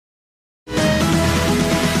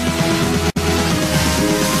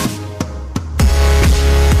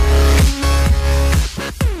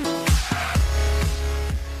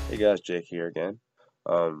guys, Jake here again.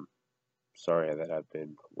 Um, Sorry that I've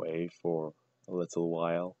been away for a little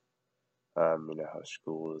while. You know how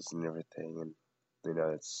school is and everything, and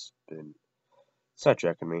it's been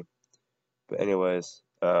sidetracking me. But anyways,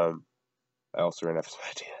 I also ran out of some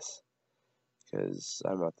ideas because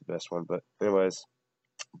I'm not the best one. But anyways,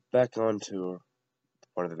 back on to the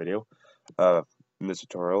point of the video. In this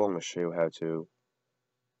tutorial, I'm going to show you how to,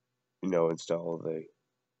 install the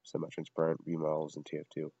semi-transparent Viewmodels in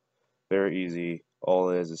TF2. Very easy. All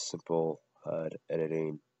it is simple HUD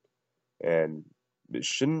editing, and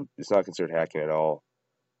it's not considered hacking at all.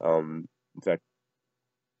 In fact,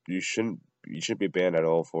 you shouldn't be banned at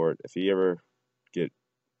all for it. If you ever get,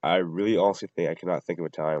 I really honestly think I cannot think of a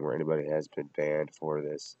time where anybody has been banned for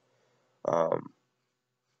this. So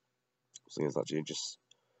it's not just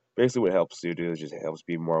basically what it helps you do is just it helps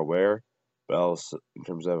be more aware, but also in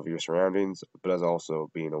terms of your surroundings, but as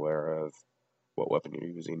also being aware of what weapon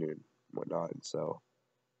you're using and whatnot. And so,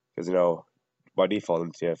 because by default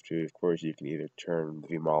in TF2, of course, you can either turn the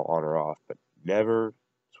V-model on or off, but never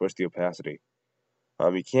switch the opacity.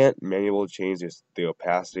 You can't manually change the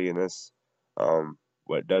opacity in this.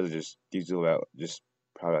 What it does is just gives you about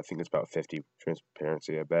probably I think it's about 50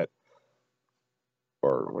 transparency, I bet,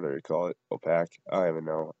 or whatever you call it, opaque. I don't even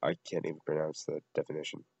know. I can't even pronounce the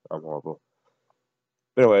definition. I'm horrible.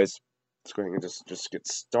 But anyways, let's go ahead and just get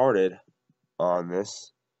started on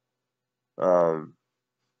this. So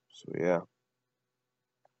yeah.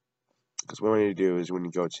 Because what I need to do is when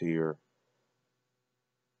you go to your,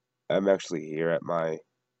 I'm actually here at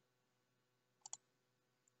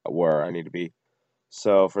where I need to be.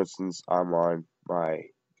 So for instance, I'm on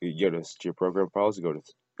you go to your program files, you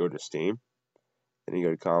go to Steam, and you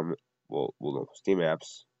go to no, Steam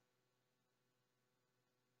apps.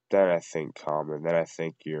 Then I think common. Then I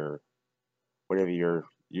think whatever your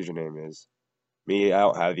username is. Me, I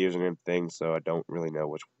don't have the username thing, so I don't really know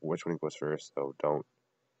which one goes first. So don't.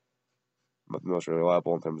 Not the most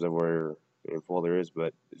reliable in terms of where your name folder is,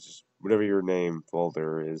 but it's just whatever your name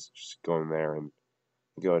folder is, just go in there and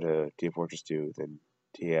go to Team Fortress 2, then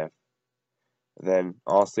TF. Then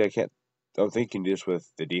honestly, don't think you can do this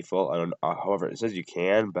with the default. I don't. However, it says you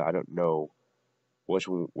can, but I don't know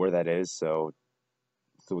where that is. So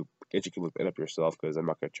you can look it up yourself because I'm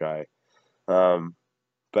not gonna try.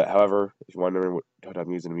 But however, if you're wondering what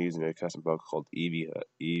I'm using a custom bug called EVE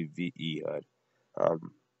HUD.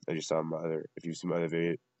 I just saw if you've seen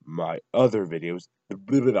my other videos,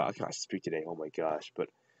 I can't speak today. Oh my gosh! But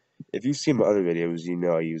if you've seen my other videos, you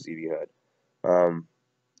know I use EVE HUD.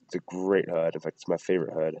 It's a great HUD. In fact, it's my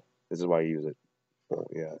favorite HUD. This is why I use it. Oh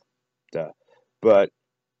yeah, duh. But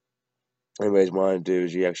anyways, what I want to do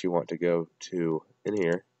is you actually want to go to in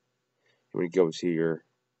here. You want to go to your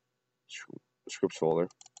scripts folder.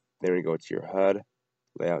 Then we go to your HUD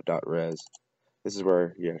layout.res. This is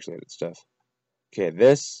where you actually edit stuff. Okay,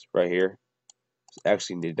 this right here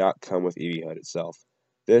actually did not come with EVE HUD itself.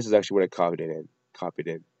 This is actually what I copied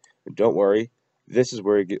in. And don't worry, this is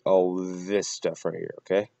where you get all this stuff right here.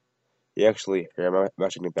 Okay. You actually, here, I'm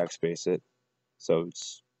actually going to backspace it. So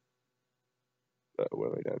it's, what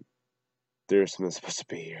have I done? There's something supposed to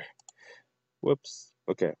be here. Whoops.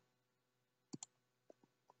 Okay.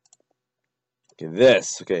 Okay,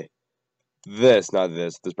 this, not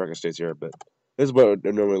this. This bracket stays here, but this is what it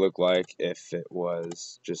would normally look like if it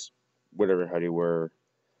was just whatever HUD you were,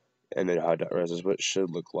 and then HUD.res is what it should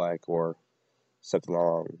look like, or something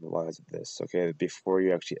along the lines of this. Okay, before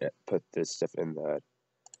you actually put this stuff in the HUD.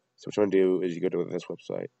 So what you want to do is you go to this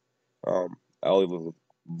website. I'll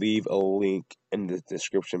leave a link in the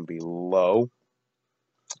description below.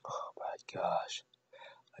 Oh my gosh.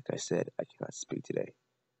 Like I said, I cannot speak today.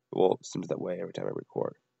 Well, it seems that way every time I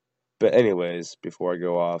record. But anyways, before I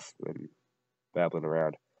go off and babbling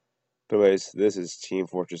around. But anyways, this is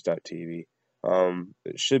teamfortress.tv.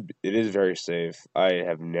 It is very safe. I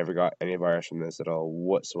have never got any virus from this at all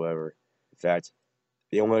whatsoever. In fact,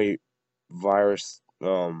 the only virus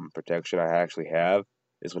protection I actually have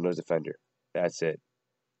is Windows Defender. That's it.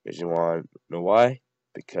 Because you want to know why?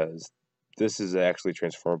 Because this is actually a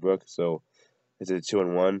transfer book, so it's a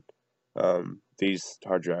 2-in-1. These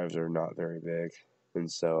hard drives are not very big,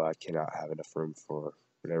 and so I cannot have enough room for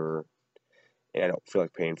whatever, and I don't feel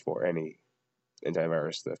like paying for any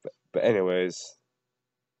antivirus stuff. But anyways,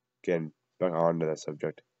 again, back on to that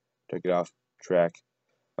subject. Don't get off track.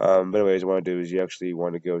 But anyways, what I want to do is you actually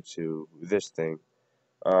want to go to this thing.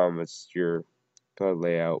 It's your kind of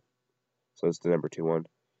layout. So it's the number 2 one.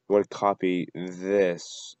 You want to copy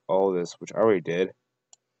all this, which I already did.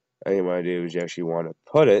 And you want to do is you actually want to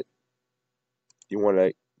put it. You want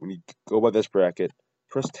to, when you go by this bracket,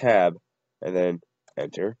 press Tab, and then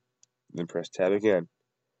Enter, then press tab again.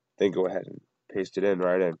 Then go ahead and paste it in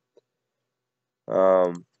right in.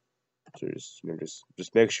 So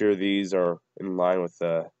just make sure these are in line with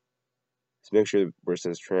the. Just make sure where it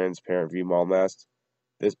says transparent view model mask.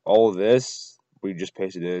 All of this we just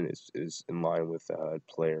pasted in is in line with the HUD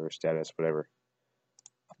player status, whatever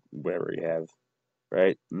you have,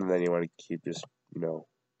 right? And then you want to keep just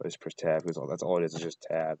just press tab because that's all it is just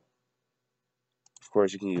tab. Of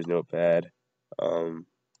course, you can use Notepad,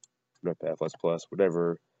 Notepad++,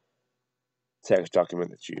 whatever text document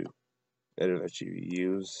that you editor that you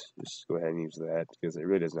use. Just go ahead and use that because it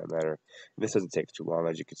really does not matter. And this doesn't take too long,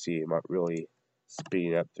 as you can see. I'm not really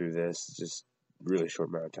speeding up through this. It's just really short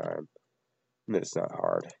amount of time. And it's not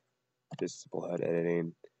hard. Just simple HUD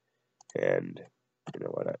editing, and you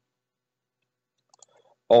know what?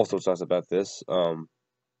 Also, what's nice about this,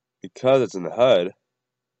 because it's in the HUD,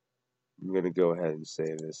 I'm gonna go ahead and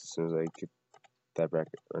save this as soon as I get that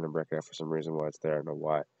bracket or the bracket out for some reason why it's there. I don't know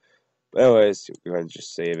why. But anyways, go ahead and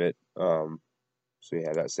just save it. So you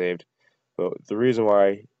have that saved. But the reason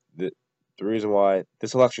why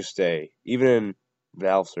this will actually stay, even in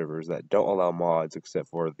Valve servers that don't allow mods except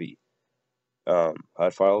for the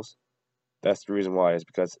HUD files. That's the reason why, is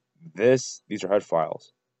because these are HUD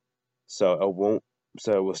files, so it won't.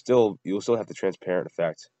 So you'll still have the transparent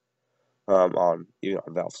effect even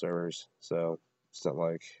on Valve servers. So it's not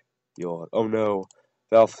like oh no,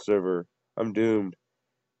 Valve server, I'm doomed.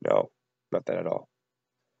 No, not that at all.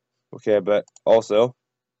 Okay, but also,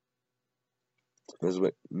 this is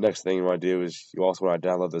what next thing you want to do is you also want to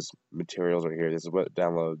download this materials right here. This is what it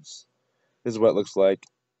downloads. This is what it looks like,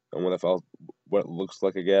 and what it looks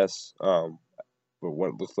like, I guess. But what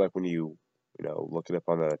it looks like when you look it up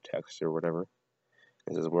on the text or whatever.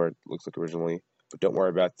 This is where it looks like originally. But don't worry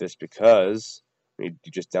about this because when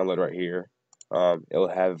you just download right here, it'll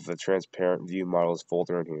have the transparent Viewmodels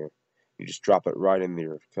folder in here. You just drop it right in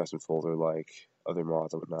your custom folder like other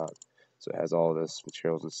mods and whatnot. So it has all this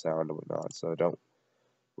materials and sound and whatnot. So don't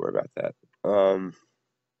worry about that.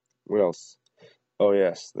 What else? Oh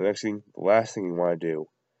yes, the last thing you want to do,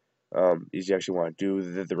 is you actually want to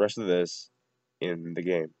do the rest of this in the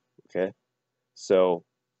game. Okay, so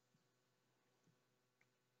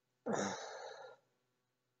what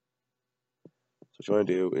you want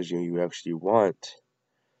to do is you actually want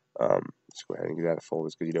let's go ahead and get out of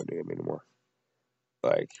folders because you don't need them anymore.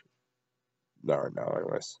 Like not right now,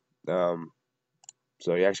 anyways.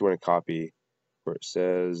 So you actually want to copy where it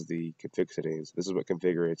says the config settings. This is what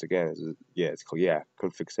configurates again. It's called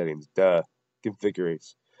config settings. Duh,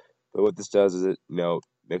 configurates. But what this does is it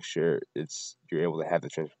make sure you're able to have the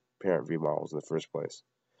transparent view models in the first place.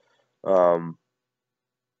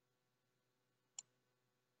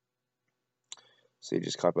 So you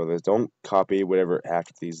just copy all this. Don't copy whatever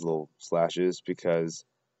after these little slashes because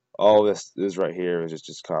all this right here is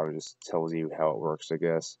just kind of just tells you how it works, I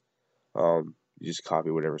guess. You just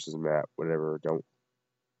copy whatever says map, whatever.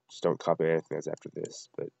 Just don't copy anything that's after this,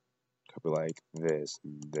 but copy like this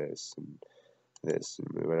and this and this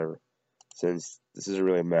and whatever. Since this is a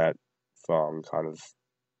really matte fong kind of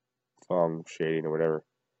fong shading or whatever.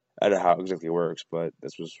 I don't know how it exactly works, but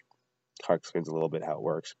this was kind of explains a little bit how it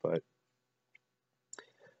works, but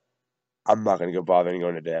I'm not gonna go bother and go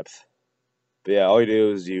into depth. But yeah, all you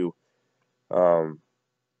do is you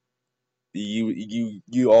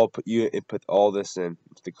input all this into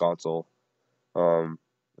the console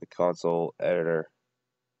editor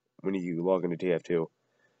when you log into TF2.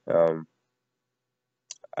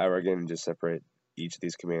 I again just separate each of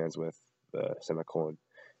these commands with the semicolon,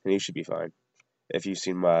 and you should be fine. If you've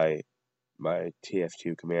seen my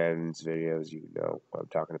TF2 commands videos, you know what I'm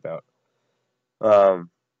talking about.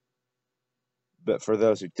 But for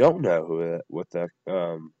those who don't know what the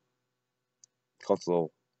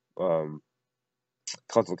console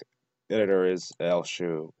console editor is, I'll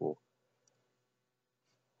show. Well,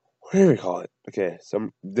 what do we call it? Okay,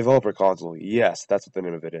 some developer console. Yes, that's what the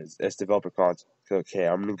name of it is. It's developer console. Okay,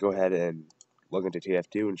 I'm gonna go ahead and log into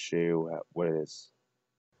TF2 and show you what it is.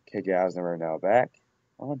 Okay, guys, and we're now back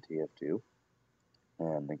on TF2.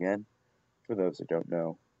 And again, for those who don't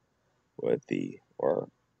know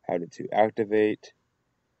how to activate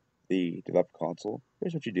the developer console,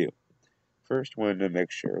 here's what you do. First, you want to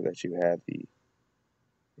make sure that you have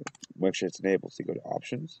make sure it's enabled. So you go to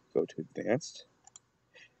Options, go to Advanced,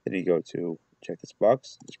 then you go to check this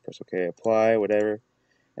box, just press OK, apply, whatever,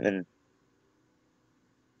 and then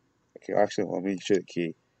okay, actually let me show the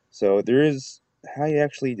key. So there is how you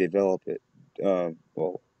actually develop it.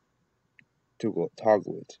 Well,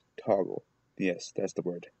 toggle. Yes, that's the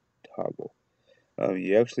word, toggle.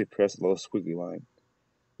 You actually press the little squiggly line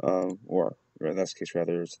or in this case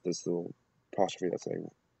rather, it's this little apostrophe that's like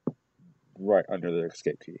right under the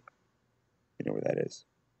escape key. You know where that is.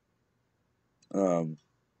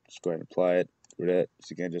 Just go ahead and apply it. Do that.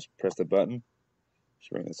 So again, just press the button.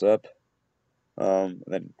 Just bring this up. And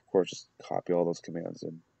then of course just copy all those commands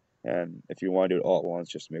in. And if you want to do it all at once,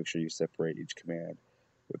 just make sure you separate each command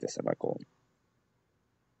with a semicolon,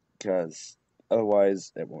 because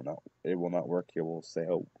otherwise it will not work. It will say,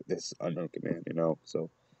 oh, this unknown command, you know. So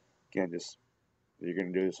again, just if you're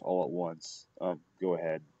gonna do this all at once, go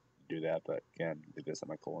ahead and do that. But again, do this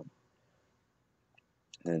semicolon.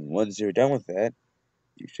 And once you're done with that,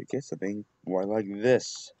 you should get something more like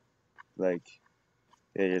this. Like,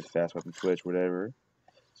 yeah, here's fast button switch, whatever.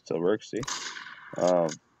 Still works, see?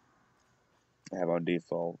 I have on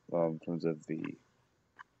default, in terms of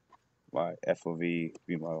my FOV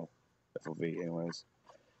view model. FOV, anyways,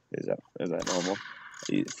 is that normal?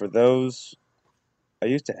 For those, I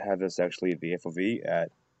used to have this actually, the FOV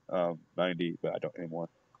at 90, but I don't anymore.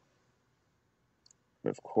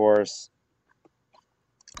 But of course,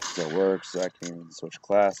 it still works. I can switch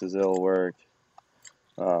classes, it'll work.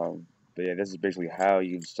 But yeah, this is basically how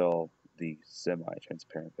you install the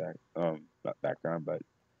semi-transparent not background, but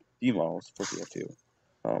view models for TF2.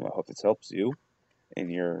 I hope this helps you in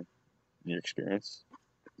your experience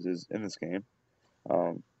in this game.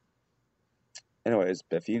 Anyways,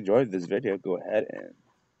 if you enjoyed this video, go ahead and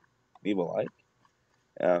leave a like.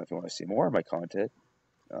 If you want to see more of my content,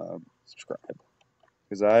 subscribe,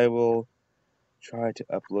 because I will try to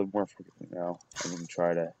upload more frequently now. I'm going to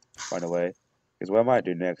try to find a way, because what I might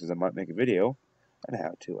do next is I might make a video on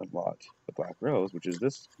how to unlock the Black Rose, which is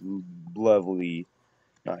this lovely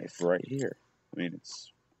knife right here. I mean,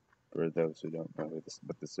 it's for those who don't know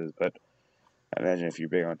what this is, but I imagine if you're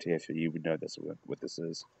big on TF2, you would know what this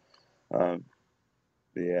is. But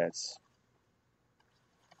yeah,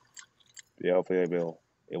 hopefully I'll be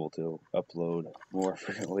able to upload more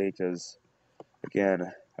frequently, because again,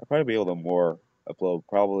 I'll probably be able to upload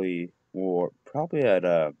probably at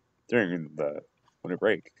during the winter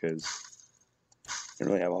break, because I don't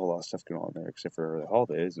really have a whole lot of stuff going on there except for the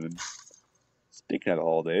holidays. And speaking of the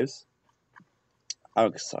holidays, I'm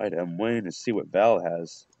excited. I'm waiting to see what Valve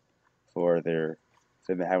has for their.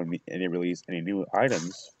 If they haven't released any new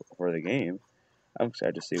items for the game, I'm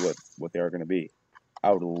excited to see what they are going to be.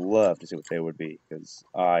 I would love to see what they would be, because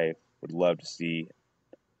I would love to see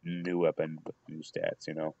new weapon with new stats,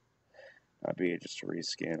 you know. Not be it just a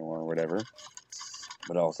reskin or whatever,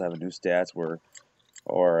 but also have a new stats or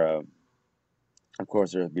of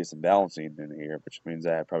course there'll be some balancing in here, which means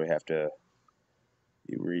I probably have to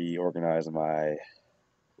reorganize my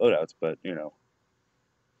loadouts, but you know.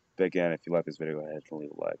 But again, if you like this video, go ahead and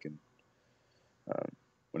leave a like and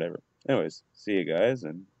whatever. Anyways, see you guys,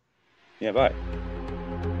 and yeah, bye.